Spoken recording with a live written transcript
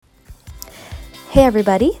Hey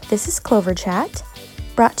everybody, this is Clover Chat,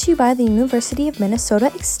 brought to you by the University of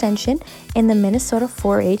Minnesota Extension and the Minnesota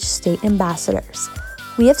 4-H State Ambassadors.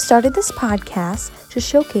 We have started this podcast to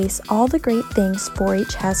showcase all the great things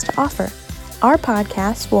 4-H has to offer. Our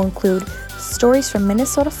podcast will include stories from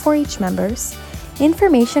Minnesota 4-H members,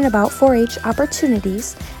 information about 4-H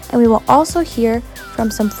opportunities, and we will also hear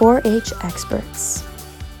from some 4-H experts.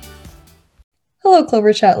 Hello,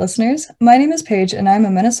 Clover Chat listeners. My name is Paige, and I'm a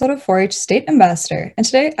Minnesota 4-H State Ambassador, and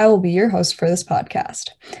today I will be your host for this podcast.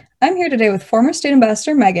 I'm here today with former State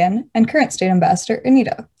Ambassador Megan and current State Ambassador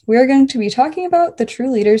Anita. We are going to be talking about the True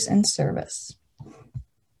Leaders in Service.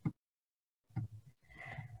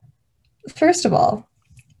 First of all,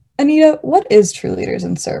 Anita, what is True Leaders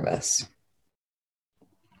in Service?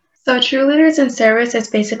 So True Leaders in Service is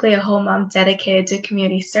basically a whole month dedicated to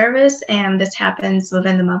community service, and this happens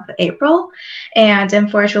within the month of April. And in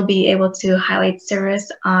 4-H, we'll be able to highlight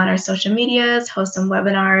service on our social medias, host some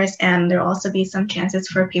webinars, and there'll also be some chances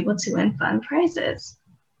for people to win fun prizes.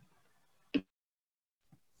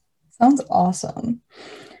 Sounds awesome.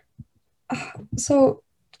 So,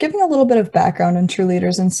 giving a little bit of background on True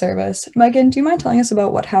Leaders in Service, Megan, do you mind telling us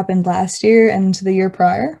about what happened last year and the year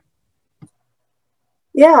prior?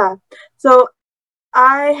 Yeah, so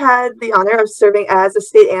I had the honor of serving as a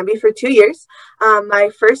state ambi for 2 years. My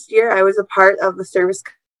first year, I was a part of the service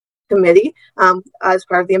committee as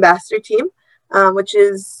part of the ambassador team, which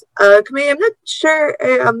is a committee I'm not sure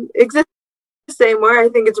exists anymore. I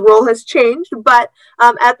think its role has changed, but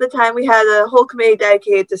at the time we had a whole committee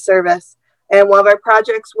dedicated to service, and one of our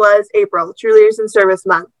projects was April, True Leaders in Service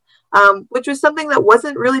Month. Which was something that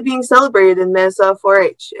wasn't really being celebrated in Minnesota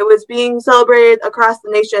 4-H. It was being celebrated across the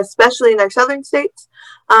nation, especially in our southern states,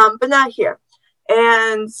 but not here.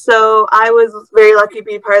 And so I was very lucky to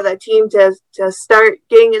be part of that team to start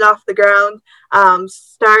getting it off the ground,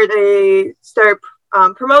 start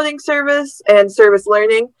promoting service and service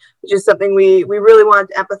learning, which is something we really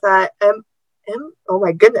wanted to empathize. Oh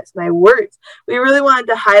my goodness, my words. We really wanted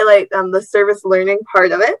to highlight the service learning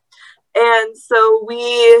part of it. And so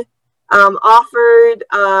we offered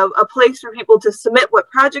a place for people to submit what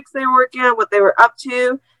projects they were working on, what they were up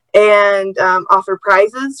to, and offer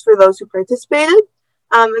prizes for those who participated.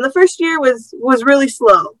 And the first year was really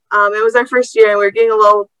slow. It was our first year, and we were getting a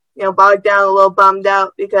little, bogged down, a little bummed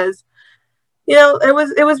out because,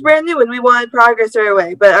 it was brand new and we wanted progress right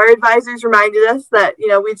away. But our advisors reminded us that,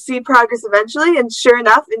 we'd see progress eventually. And sure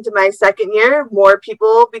enough, into my second year, more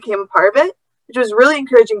people became a part of it, which was really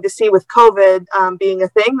encouraging to see with COVID being a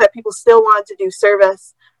thing, that people still wanted to do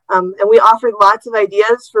service. And we offered lots of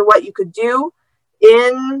ideas for what you could do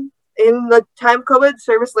in the time of COVID,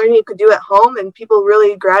 service learning you could do at home, and people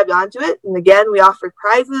really grabbed onto it. And again, we offered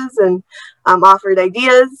prizes and offered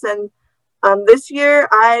ideas. And this year,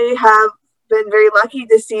 I have been very lucky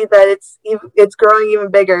to see that it's growing even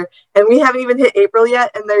bigger. And we haven't even hit April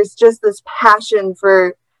yet, and there's just this passion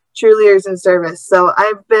for True Leaders in Service. So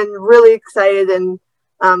I've been really excited and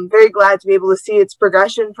very glad to be able to see its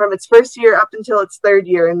progression from its first year up until its third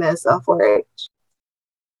year in Minnesota 4-H.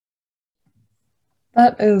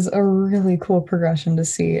 That is a really cool progression to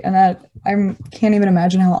see. And I can't even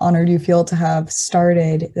imagine how honored you feel to have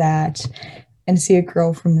started that and see it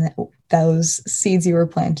grow from those seeds you were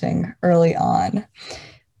planting early on.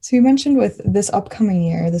 So you mentioned with this upcoming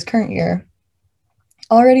year, this current year,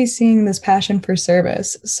 already seeing this passion for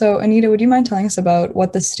service. So Anita, would you mind telling us about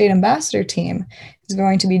what the State Ambassador team is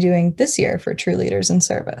going to be doing this year for True Leaders in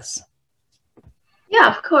Service?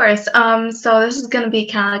 Yeah, of course. So this is going to be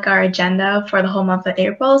kind of like our agenda for the whole month of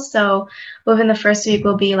April. So within the first week,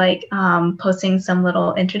 we'll be posting some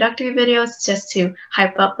little introductory videos just to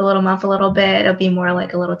hype up the little month a little bit. It'll be more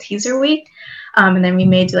like a little teaser week. And then we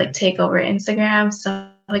may do take over Instagram, stuff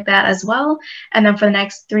like that as well. And then for the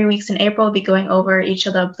next 3 weeks in April, we'll be going over each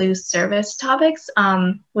of the blue service topics,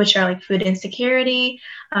 which are food insecurity,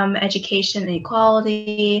 education and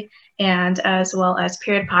equality, and as well as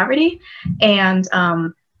period poverty. And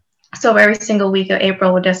so every single week of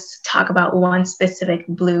April, we'll just talk about one specific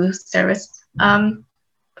blue service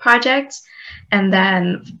project. And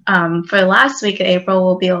then for the last week of April,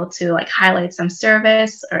 we'll be able to highlight some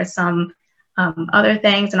service or some other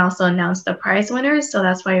things, and also announce the prize winners. So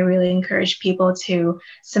that's why I really encourage people to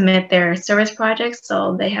submit their service projects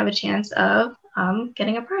so they have a chance of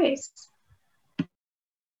getting a prize.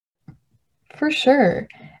 For sure.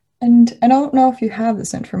 And I don't know if you have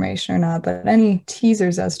this information or not, but any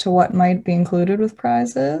teasers as to what might be included with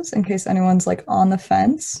prizes in case anyone's on the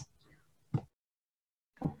fence?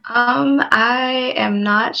 I am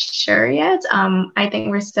not sure yet. I think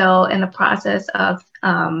we're still in the process of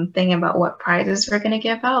thinking about what prizes we're going to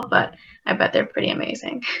give out, but I bet they're pretty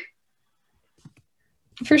amazing.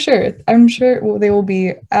 For sure. I'm sure they will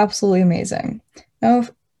be absolutely amazing. Now,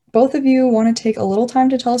 if both of you want to take a little time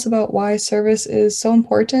to tell us about why service is so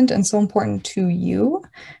important and so important to you,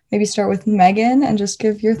 maybe start with Megan and just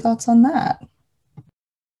give your thoughts on that.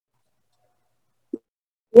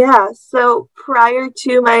 Yeah, so prior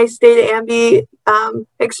to my state Ambi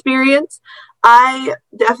experience, I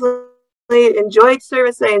definitely enjoyed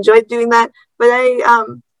service. I enjoyed doing that, but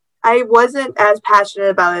I wasn't as passionate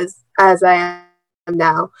about it as I am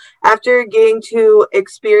now. After getting to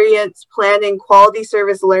experience planning quality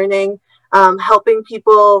service learning, helping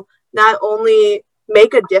people not only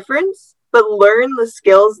make a difference, but learn the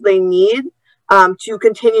skills they need to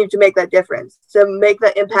continue to make that difference, to make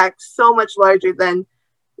that impact so much larger than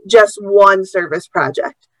just one service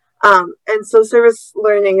project. And so service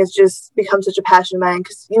learning has just become such a passion of mine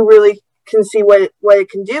because you really can see what it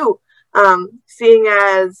can do. Seeing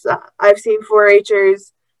as I've seen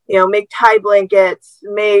 4-Hers, make tie blankets,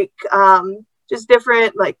 make just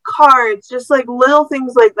different like cards, just like little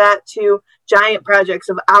things like that, to giant projects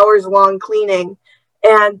of hours long cleaning.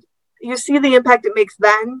 And you see the impact it makes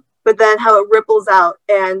then, but then how it ripples out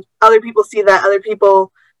and other people see that, other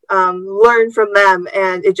people learn from them,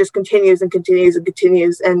 and it just continues and continues and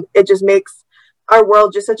continues, and it just makes our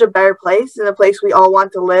world just such a better place, and a place we all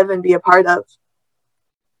want to live and be a part of.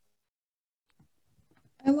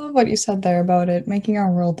 I love what you said there about it making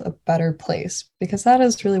our world a better place, because that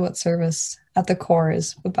is really what service at the core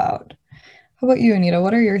is about. How about you, Anita?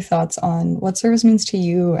 What are your thoughts on what service means to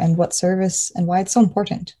you and what service and why it's so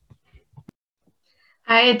important?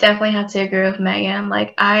 I definitely have to agree with Megan.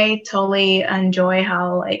 Like, I totally enjoy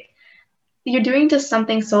how, like, you're doing just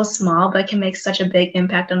something so small, but can make such a big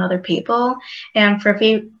impact on other people. And for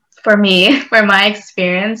me, for my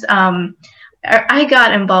experience, I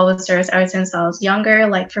got involved with service ever since I was younger.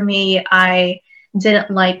 Like, for me, I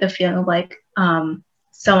didn't like the feeling of like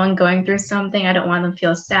someone going through something. I don't want them to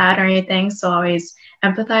feel sad or anything. So I always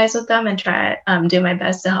empathize with them and try to do my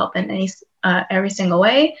best to help in every single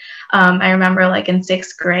way. I remember like in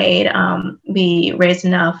 6th grade, we raised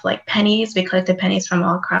enough like pennies. We collected pennies from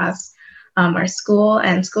all across our school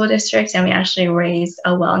and school districts, and we actually raised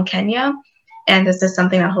a well in Kenya. And this is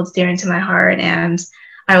something that holds dear to my heart. And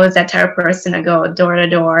I was that type of person to go door to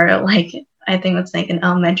door, like I think it's like in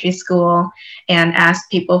elementary school, and ask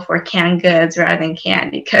people for canned goods rather than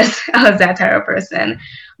candy, because I was that type of person.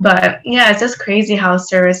 But yeah, it's just crazy how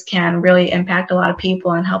service can really impact a lot of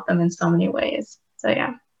people and help them in so many ways. So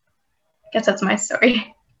yeah, I guess that's my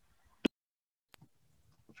story.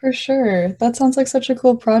 For sure. That sounds like such a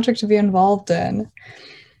cool project to be involved in.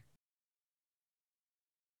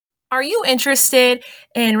 Are you interested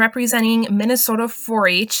in representing Minnesota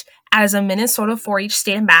 4-H as a Minnesota 4-H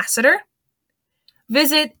state ambassador?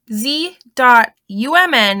 Visit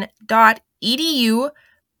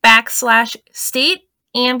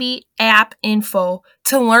z.umn.edu/state-ambi-app-info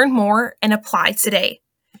to learn more and apply today.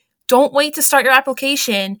 Don't wait to start your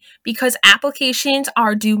application, because applications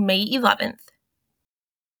are due May 11th.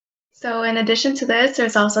 So in addition to this,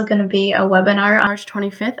 there's also going to be a webinar on March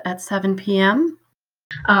 25th at 7 p.m.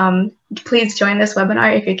 Please join this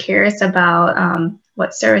webinar if you're curious about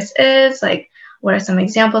what service is, like what are some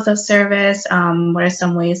examples of service, what are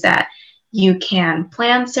some ways that you can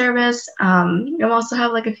plan service. You'll also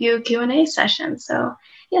have like a few Q&A sessions. So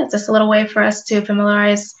yeah, it's just a little way for us to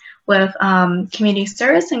familiarize with community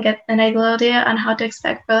service and get an idea on how to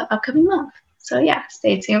expect for the upcoming month. So yeah,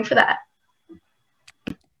 stay tuned for that.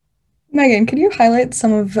 Megan, could you highlight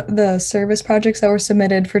some of the service projects that were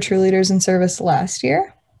submitted for True Leaders in Service last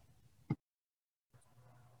year?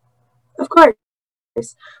 Of course.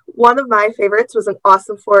 One of my favorites was an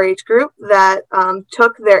awesome 4-H group that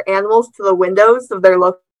took their animals to the windows of their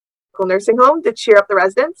local nursing home to cheer up the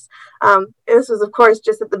residents. This was, of course,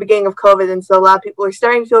 just at the beginning of COVID, and so a lot of people were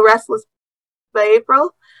starting to feel restless by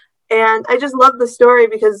April. And I just love the story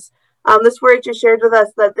because this 4-H'er shared with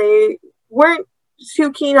us that they weren't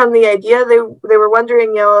too keen on the idea. They were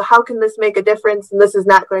wondering, how can this make a difference? And this is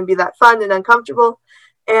not going to be that fun and uncomfortable.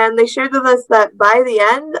 And they shared with us that by the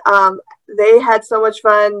end, they had so much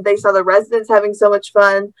fun. They saw the residents having so much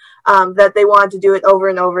fun that they wanted to do it over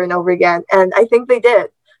and over and over again. And I think they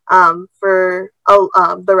did for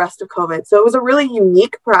the rest of COVID. So it was a really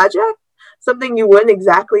unique project, something you wouldn't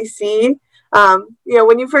exactly see.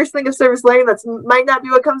 When you first think of service learning, that might not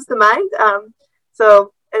be what comes to mind. And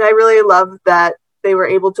I really love that they were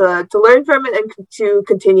able to learn from it and to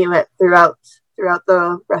continue it throughout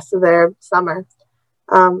the rest of their summer.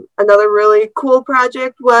 Another really cool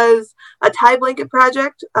project was a tie blanket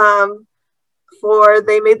project.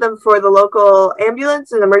 they made them for the local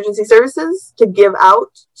ambulance and emergency services to give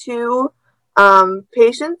out to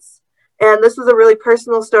patients. And this was a really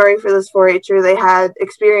personal story for this 4-H'er. They had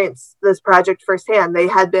experienced this project firsthand. They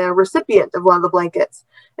had been a recipient of one of the blankets.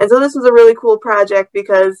 And so this was a really cool project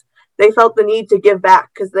because they felt the need to give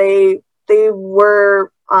back because they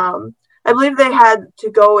were, I believe they had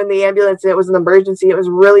to go in the ambulance and it was an emergency. It was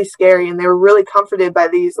really scary and they were really comforted by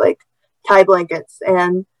these like tie blankets.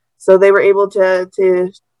 And so they were able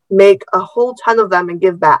to make a whole ton of them and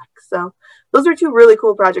give back. So those are two really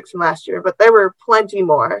cool projects from last year, but there were plenty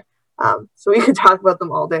more. So we could talk about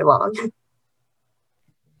them all day long.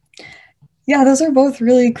 Yeah, those are both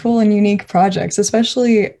really cool and unique projects,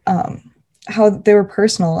 especially how they were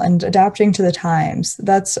personal and adapting to the times.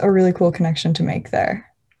 That's a really cool connection to make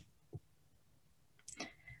there.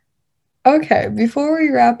 Okay, before we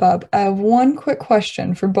wrap up, I have one quick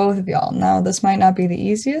question for both of y'all. Now, this might not be the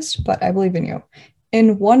easiest, but I believe in you.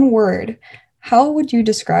 In one word, how would you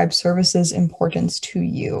describe service's importance to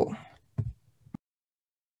you?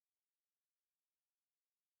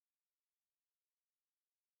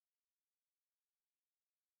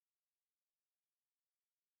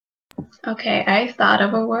 Okay, I thought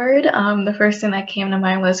of a word. The first thing that came to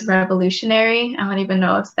mind was revolutionary. I don't even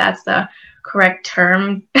know if that's the correct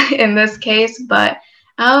term in this case, but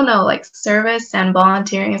I don't know, like service and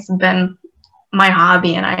volunteering has been my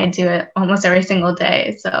hobby and I do it almost every single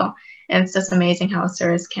day. So and it's just amazing how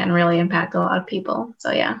service can really impact a lot of people.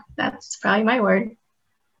 So yeah, that's probably my word.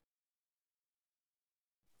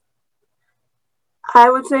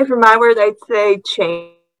 I would say for my word, I'd say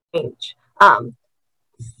change.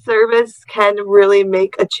 Service can really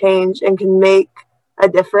make a change and can make a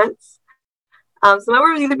difference. So my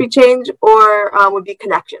word would either be change or would be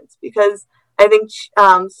connections, because I think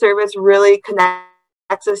service really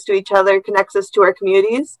connects us to each other, connects us to our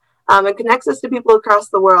communities, and connects us to people across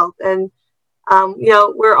the world. And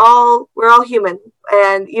we're all human,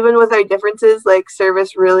 and even with our differences, like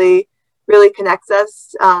service really connects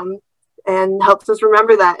us and helps us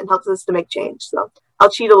remember that and helps us to make change. So I'll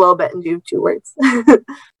cheat a little bit and do 2 words.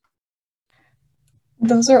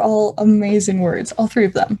 Those are all amazing words, all 3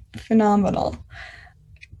 of them. Phenomenal.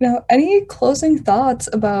 Now, any closing thoughts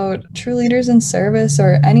about True Leaders in Service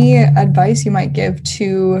or any advice you might give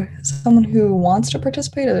to someone who wants to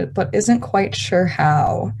participate but isn't quite sure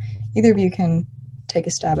how? Either of you can take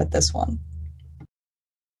a stab at this one.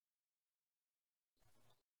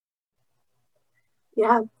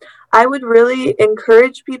 Yeah, I would really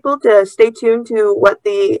encourage people to stay tuned to what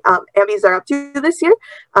the Ambies are up to this year.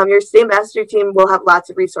 Your state ambassador team will have lots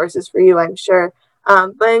of resources for you, I'm sure.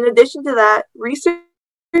 But in addition to that, research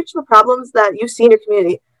the problems that you see in your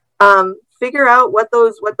community. Figure out what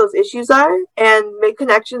those issues are and make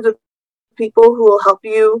connections with people who will help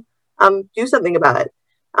you do something about it.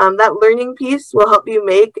 That learning piece will help you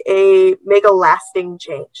make a lasting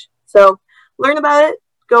change. So learn about it.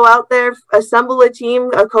 Go out there, assemble a team,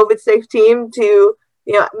 a COVID-safe team to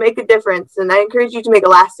make a difference. And I encourage you to make a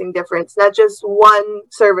lasting difference, not just one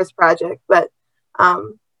service project, but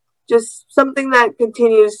just something that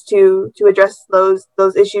continues to address those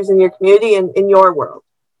issues in your community and in your world.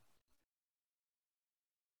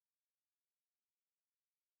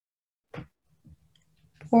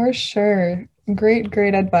 For sure.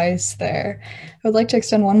 Great advice there. I would like to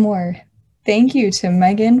extend one more. Thank you to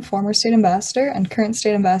Megan, former state ambassador, and current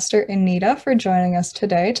state ambassador Anita for joining us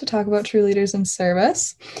today to talk about True Leaders in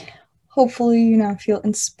Service. Hopefully you now feel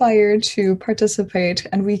inspired to participate,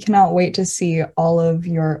 and we cannot wait to see all of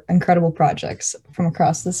your incredible projects from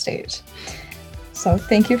across the state. So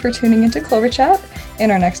thank you for tuning into Clover Chat. In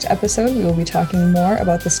our next episode, we will be talking more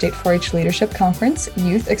about the State 4-H Leadership Conference,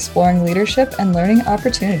 Youth Exploring Leadership and Learning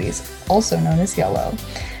Opportunities, also known as YELLOW.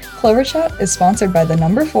 Clover Chat is sponsored by the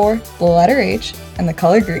number 4, the letter H, and the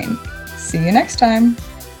color green. See you next time.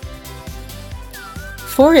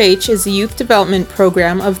 4-H is a youth development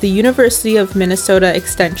program of the University of Minnesota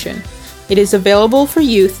Extension. It is available for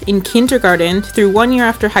youth in kindergarten through 1 year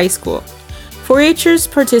after high school. 4-Hers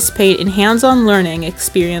participate in hands-on learning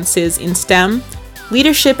experiences in STEM,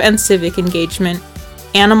 leadership and civic engagement,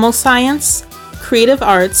 animal science, creative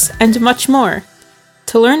arts, and much more.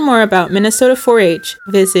 To learn more about Minnesota 4-H,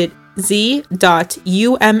 visit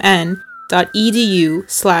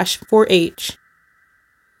z.umn.edu/4H.